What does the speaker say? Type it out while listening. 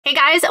Hey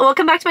guys,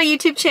 welcome back to my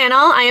YouTube channel.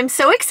 I am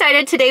so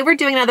excited. Today we're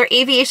doing another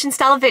aviation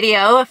style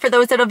video. For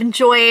those that have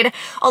enjoyed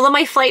all of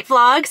my flight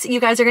vlogs, you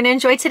guys are going to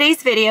enjoy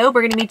today's video.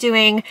 We're going to be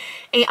doing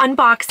a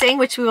unboxing,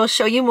 which we will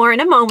show you more in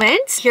a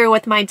moment, here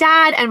with my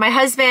dad and my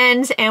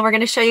husband, and we're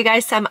going to show you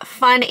guys some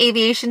fun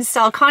aviation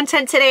style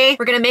content today.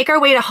 We're going to make our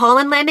way to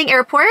Holland Landing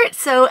Airport,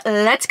 so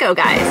let's go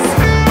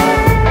guys.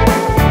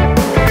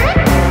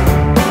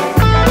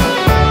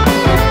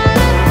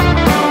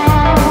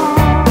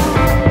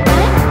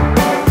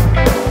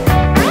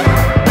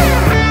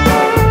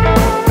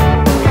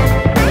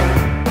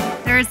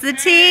 The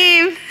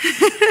team.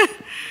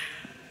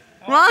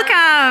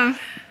 Welcome.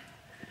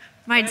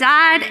 My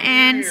dad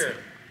and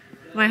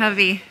my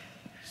hubby.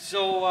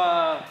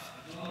 So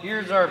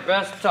here's our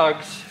best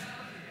Tugs.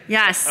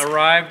 Yes.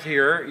 Arrived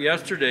here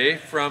yesterday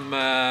from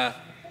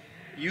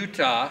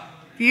Utah.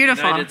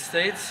 Beautiful. United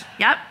States.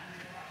 Yep.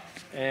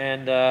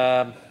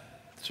 And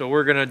so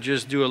we're gonna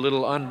just do a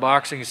little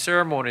unboxing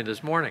ceremony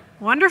this morning.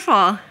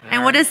 Wonderful.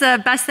 And what is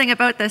the best thing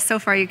about this so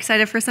far? Are you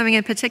excited for something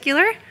in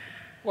particular?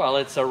 Well,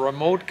 it's a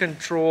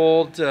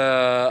remote-controlled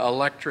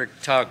electric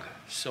tug.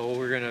 So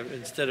we're gonna,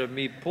 instead of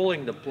me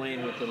pulling the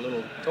plane with the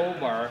little tow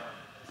bar,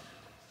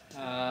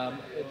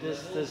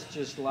 this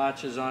just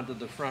latches onto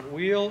the front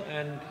wheel,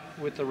 and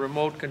with the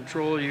remote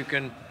control, you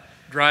can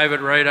drive it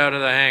right out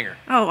of the hangar.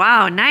 Oh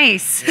wow,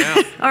 nice.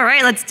 Yeah. All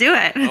right, let's do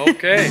it.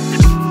 Okay.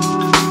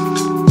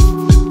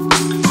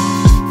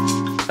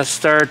 Let's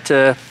start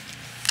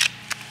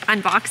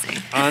Unboxing.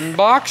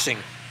 unboxing.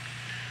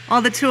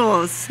 All the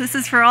tools. This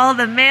is for all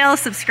the male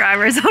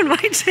subscribers on my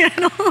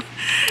channel.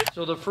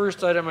 So the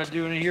first item I'm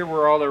doing here,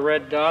 where all the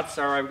red dots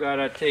are, I've got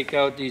to take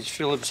out these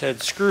Phillips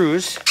head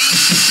screws.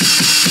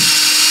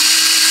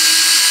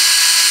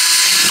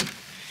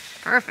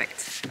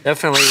 Perfect.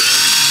 Definitely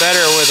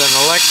better with an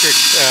electric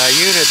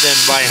unit than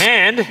by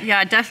hand.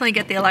 Yeah, definitely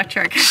get the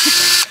electric.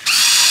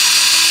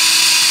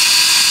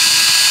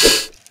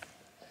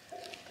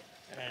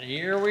 And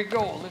here we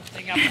go,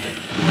 lifting up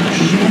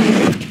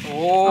the...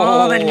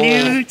 Oh, the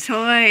new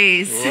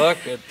toys.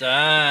 Look at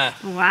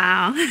that.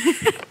 Wow.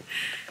 This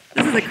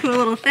is a cool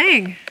little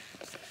thing.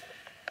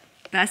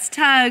 Best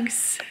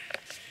Tugs.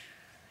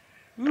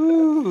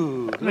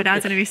 Ooh. My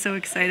dad's going to be so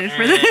excited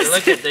for this.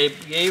 Look at, they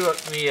gave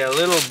me a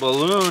little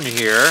balloon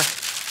here.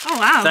 Oh,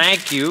 wow.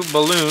 Thank you,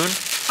 balloon.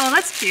 Oh,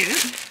 that's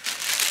cute.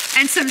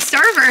 And some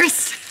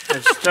Starbursts. A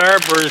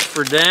starburst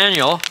for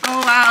Daniel. Oh,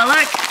 wow,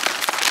 look.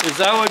 Is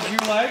that what you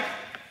like?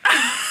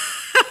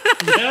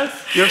 Yes?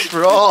 Gifts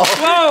for all.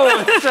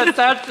 Whoa, it's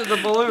attached to the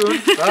balloon.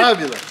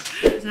 Fabulous.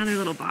 There's another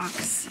little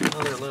box.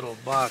 Another little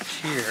box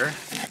here.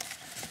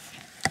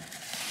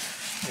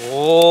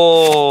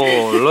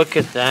 Oh, look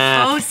at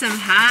that. Oh, some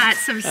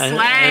hats, some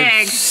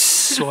swag.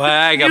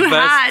 Swag, a New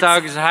Best hats.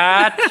 Tugs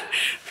hat.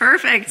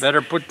 Perfect.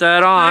 Better put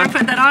that on. Better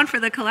put that on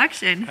for the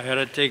collection. I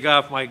gotta take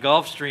off my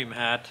Gulfstream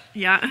hat.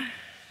 Yeah.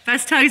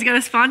 Best Tugs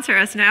going to sponsor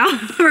us now.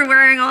 We're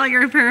wearing all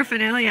your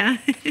paraphernalia.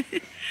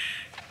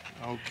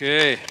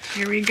 Okay.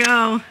 Here we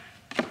go.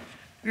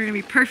 We're gonna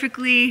be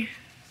perfectly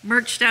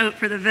merched out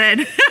for the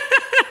vid.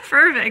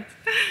 Perfect.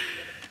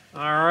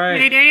 All right.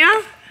 Hey,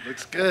 Daniel?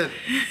 Looks good.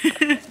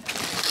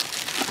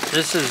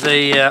 This is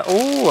a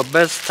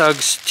Best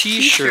Tugs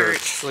t-shirt.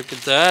 T-shirt. Look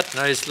at that,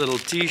 nice little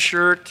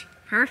t-shirt.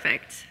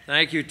 Perfect.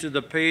 Thank you to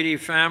the Patey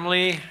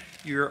family.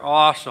 You're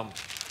awesome.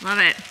 Love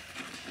it.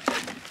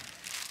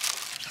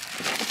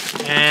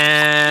 Oh,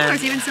 And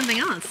there's even something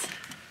else.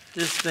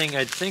 this thing,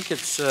 I think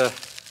it's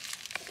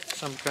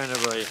some kind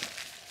of a...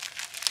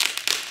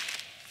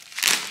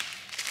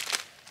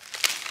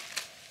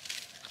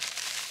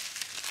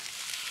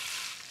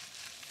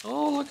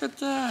 Oh, look at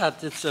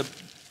that. It's a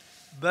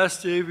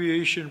Best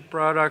Aviation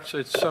product, so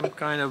it's some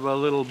kind of a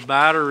little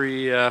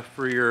battery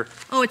for your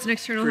Oh, it's an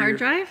external For hard your-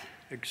 drive?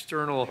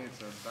 external...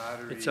 It's a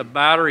battery. It's a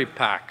battery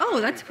pack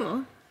Oh, that's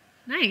cool.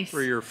 Nice.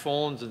 for your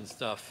phones and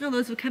stuff. No,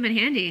 those would come in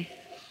handy.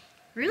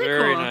 Really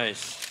Very cool.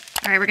 nice.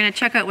 All right, we're gonna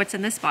check out what's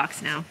in this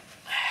box now.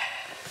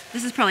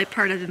 This is probably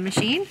part of the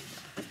machine.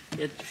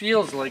 It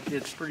feels like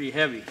it's pretty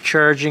heavy.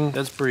 Charging,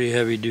 that's pretty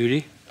heavy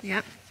duty.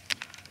 Yep.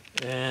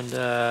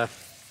 And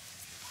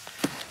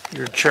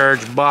your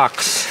charge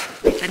box.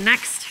 The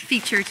next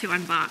feature to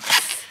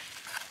unbox.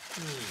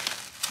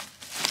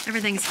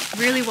 Everything's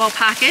really well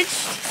packaged,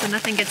 so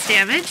nothing gets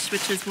damaged,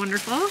 which is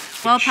wonderful.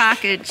 Well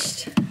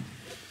packaged.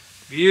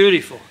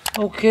 Beautiful.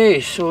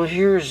 Okay, so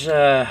here's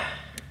a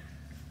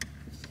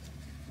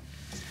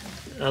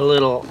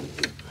little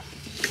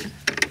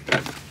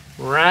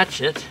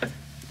ratchet.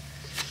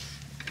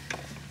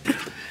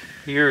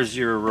 Here's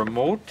your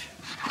remote.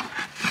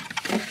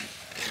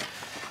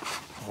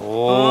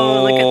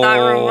 Oh, look at that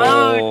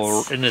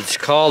remote. And it's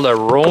called a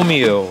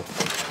Romeo.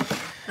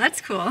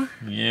 That's cool.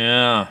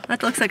 Yeah.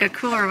 That looks like a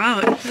cool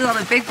remote. This is all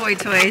the big boy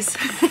toys.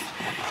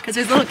 Because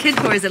there's little kid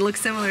toys that look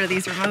similar to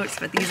these remotes,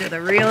 but these are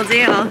the real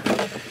deal.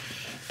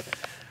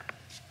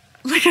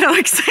 Look at how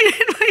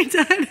excited my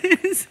dad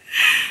is.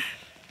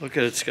 Look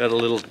at it, it's got a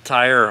little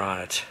tire on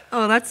it.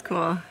 Oh, that's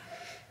cool.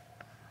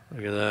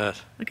 Look at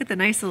that. Look at the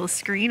nice little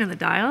screen and the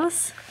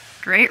dials.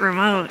 Great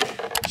remote.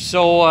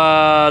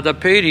 So the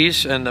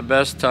Patys and the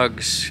Best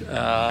Tugs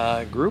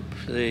group,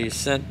 they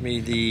sent me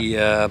the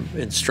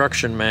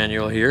instruction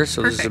manual here.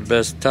 So Perfect. This is the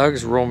Best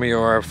Tugs Romeo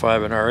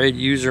R5 and R8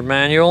 user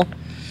manual,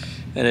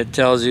 and it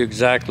tells you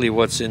exactly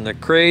what's in the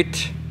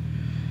crate.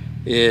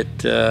 It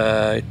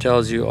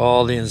tells you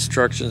all the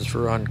instructions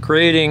for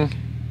uncrating,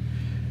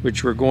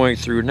 which we're going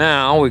through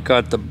now. We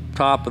got the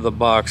top of the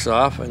box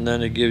off, and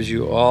then it gives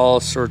you all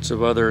sorts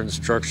of other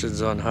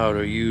instructions on how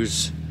to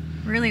use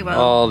really well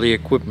all the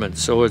equipment.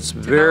 So it's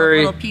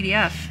very little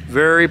PDF.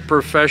 Very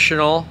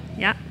professional.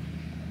 Yeah.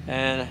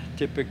 And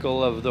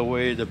typical of the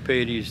way the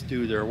Patys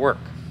do their work.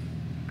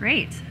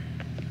 Great.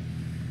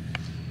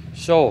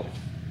 So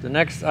the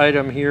next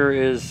item here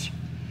is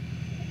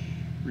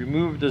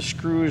remove the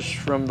screws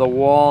from the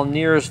wall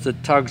nearest the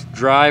Tugs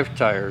drive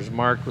tires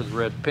marked with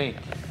red paint.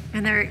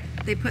 And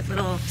they put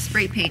little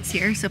spray paints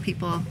here so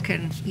people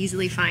can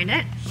easily find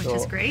it, which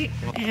is great.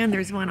 And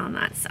there's one on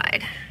that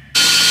side.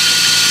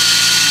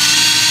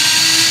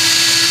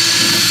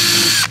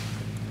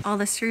 All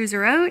the screws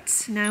are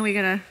out. Now we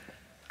gotta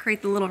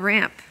create the little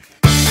ramp.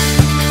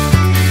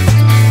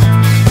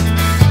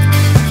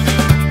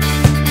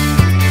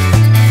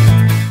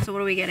 So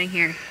what are we getting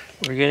here?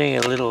 We're getting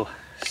a little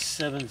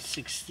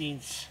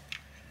 7/16.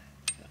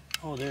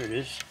 Oh, there it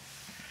is.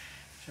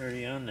 It's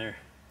already on there.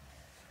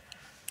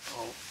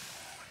 Oh.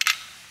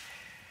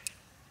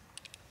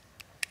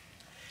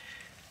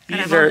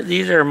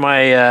 These are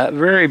my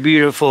very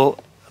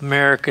beautiful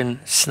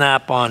American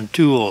snap-on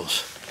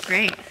tools.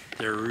 Great.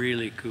 They're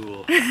really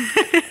cool. So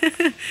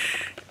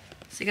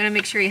you gotta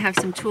make sure you have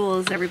some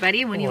tools,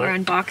 everybody, when you are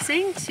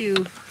unboxing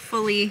to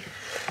fully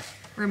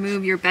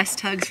remove your Best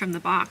Tugs from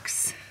the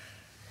box.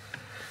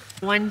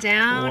 One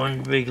down.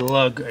 One big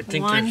lug. I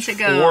think one there's to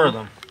go. 4 of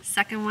them.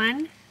 Second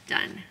one,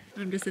 done.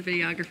 I'm just a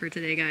videographer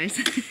today, guys.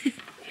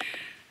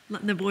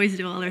 Letting the boys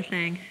do all their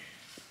thing.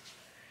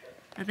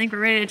 I think we're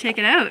ready to take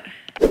it out.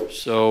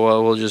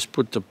 So we'll just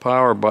put the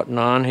power button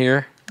on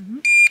here.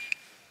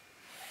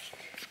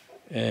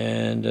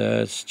 And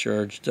it's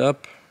charged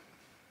up.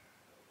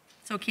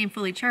 So it came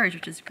fully charged,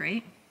 which is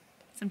great.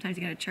 Sometimes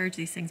you gotta charge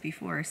these things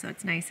before, so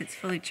it's nice it's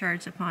fully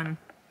charged upon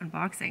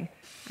unboxing.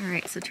 All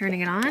right, so turning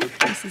it on.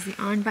 This is the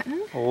on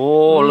button.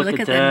 Oh, look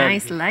at that. The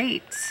nice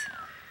light.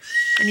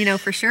 And you know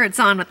for sure it's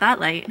on with that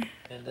light.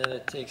 And then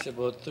it takes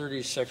about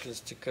 30 seconds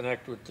to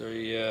connect with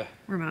the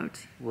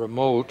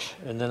remote.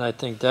 And then I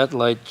think that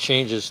light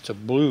changes to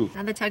blue.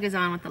 Now the Tug is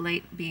on with the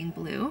light being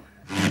blue.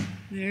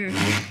 There,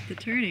 the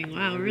turning.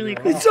 Wow, really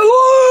cool. It's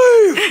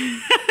alive!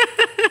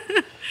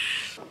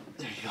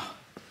 There you go.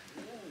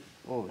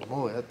 Holy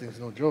moly, that thing's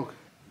no joke.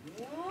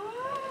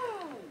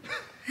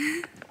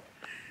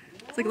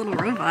 It's like a little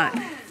robot.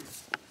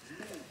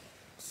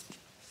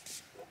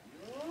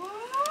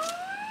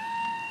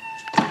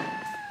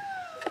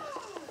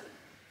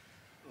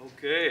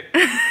 Okay.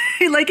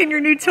 You liking your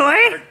new toy?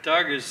 Our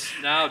Tug is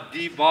now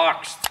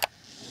deboxed.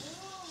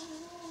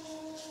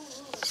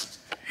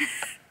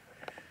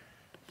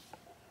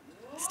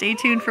 Stay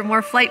tuned for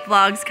more flight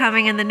vlogs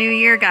coming in the new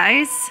year,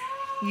 guys.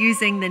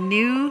 Using the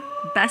new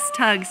Best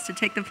Tugs to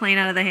take the plane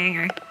out of the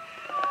hangar.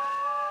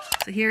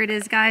 So here it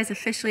is, guys,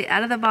 officially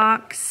out of the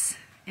box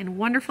in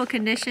wonderful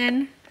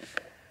condition.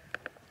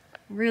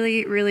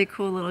 Really, really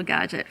cool little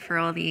gadget for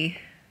all the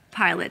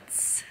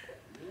pilots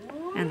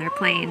and their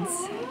planes.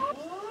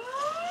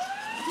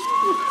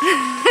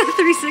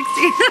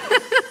 360.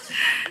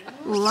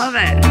 Love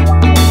it.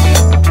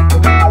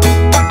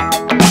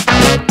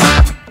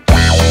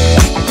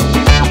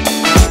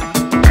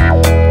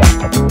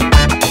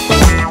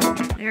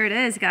 There it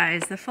is,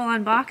 guys, the full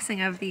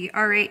unboxing of the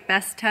R8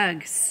 Best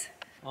Tugs.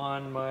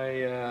 On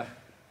my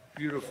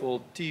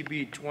beautiful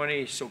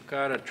TB20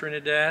 Socata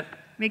Trinidad.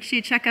 Make sure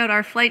you check out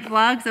our flight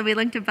vlogs that we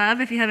linked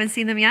above if you haven't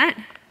seen them yet.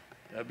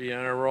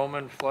 Aviation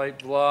Roman flight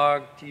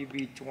vlog,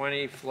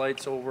 TB20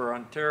 flights over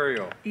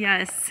Ontario.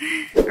 Yes.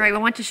 All right, I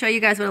want to show you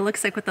guys what it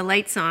looks like with the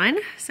lights on.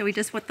 So we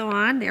just put them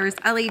on. There's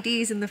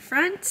LEDs in the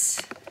front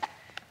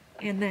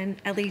and then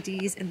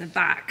LEDs in the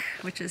back,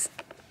 which is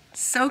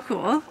so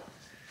cool.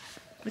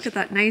 Look at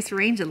that nice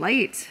range of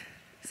light.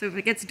 So if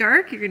it gets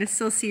dark, you're gonna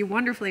still see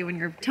wonderfully when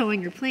you're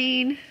towing your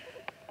plane.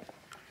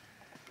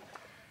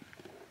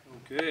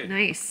 Okay.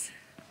 Nice.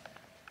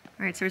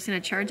 All right, so we're just gonna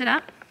charge it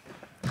up.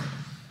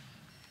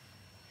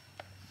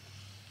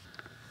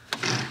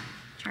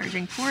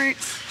 Charging port.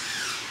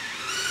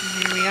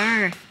 And there we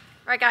are.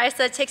 All right, guys,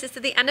 so that takes us to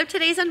the end of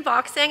today's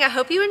unboxing. I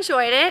hope you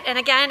enjoyed it. And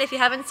again, if you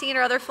haven't seen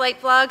our other flight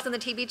vlogs on the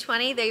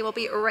TB20, they will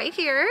be right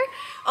here.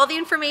 All the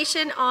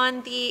information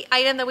on the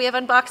item that we have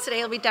unboxed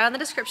today will be down in the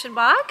description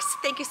box.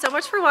 Thank you so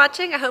much for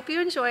watching. I hope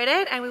you enjoyed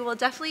it, and we will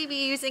definitely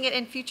be using it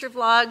in future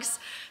vlogs.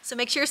 So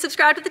make sure you're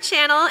subscribed to the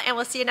channel, and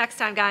we'll see you next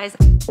time, guys.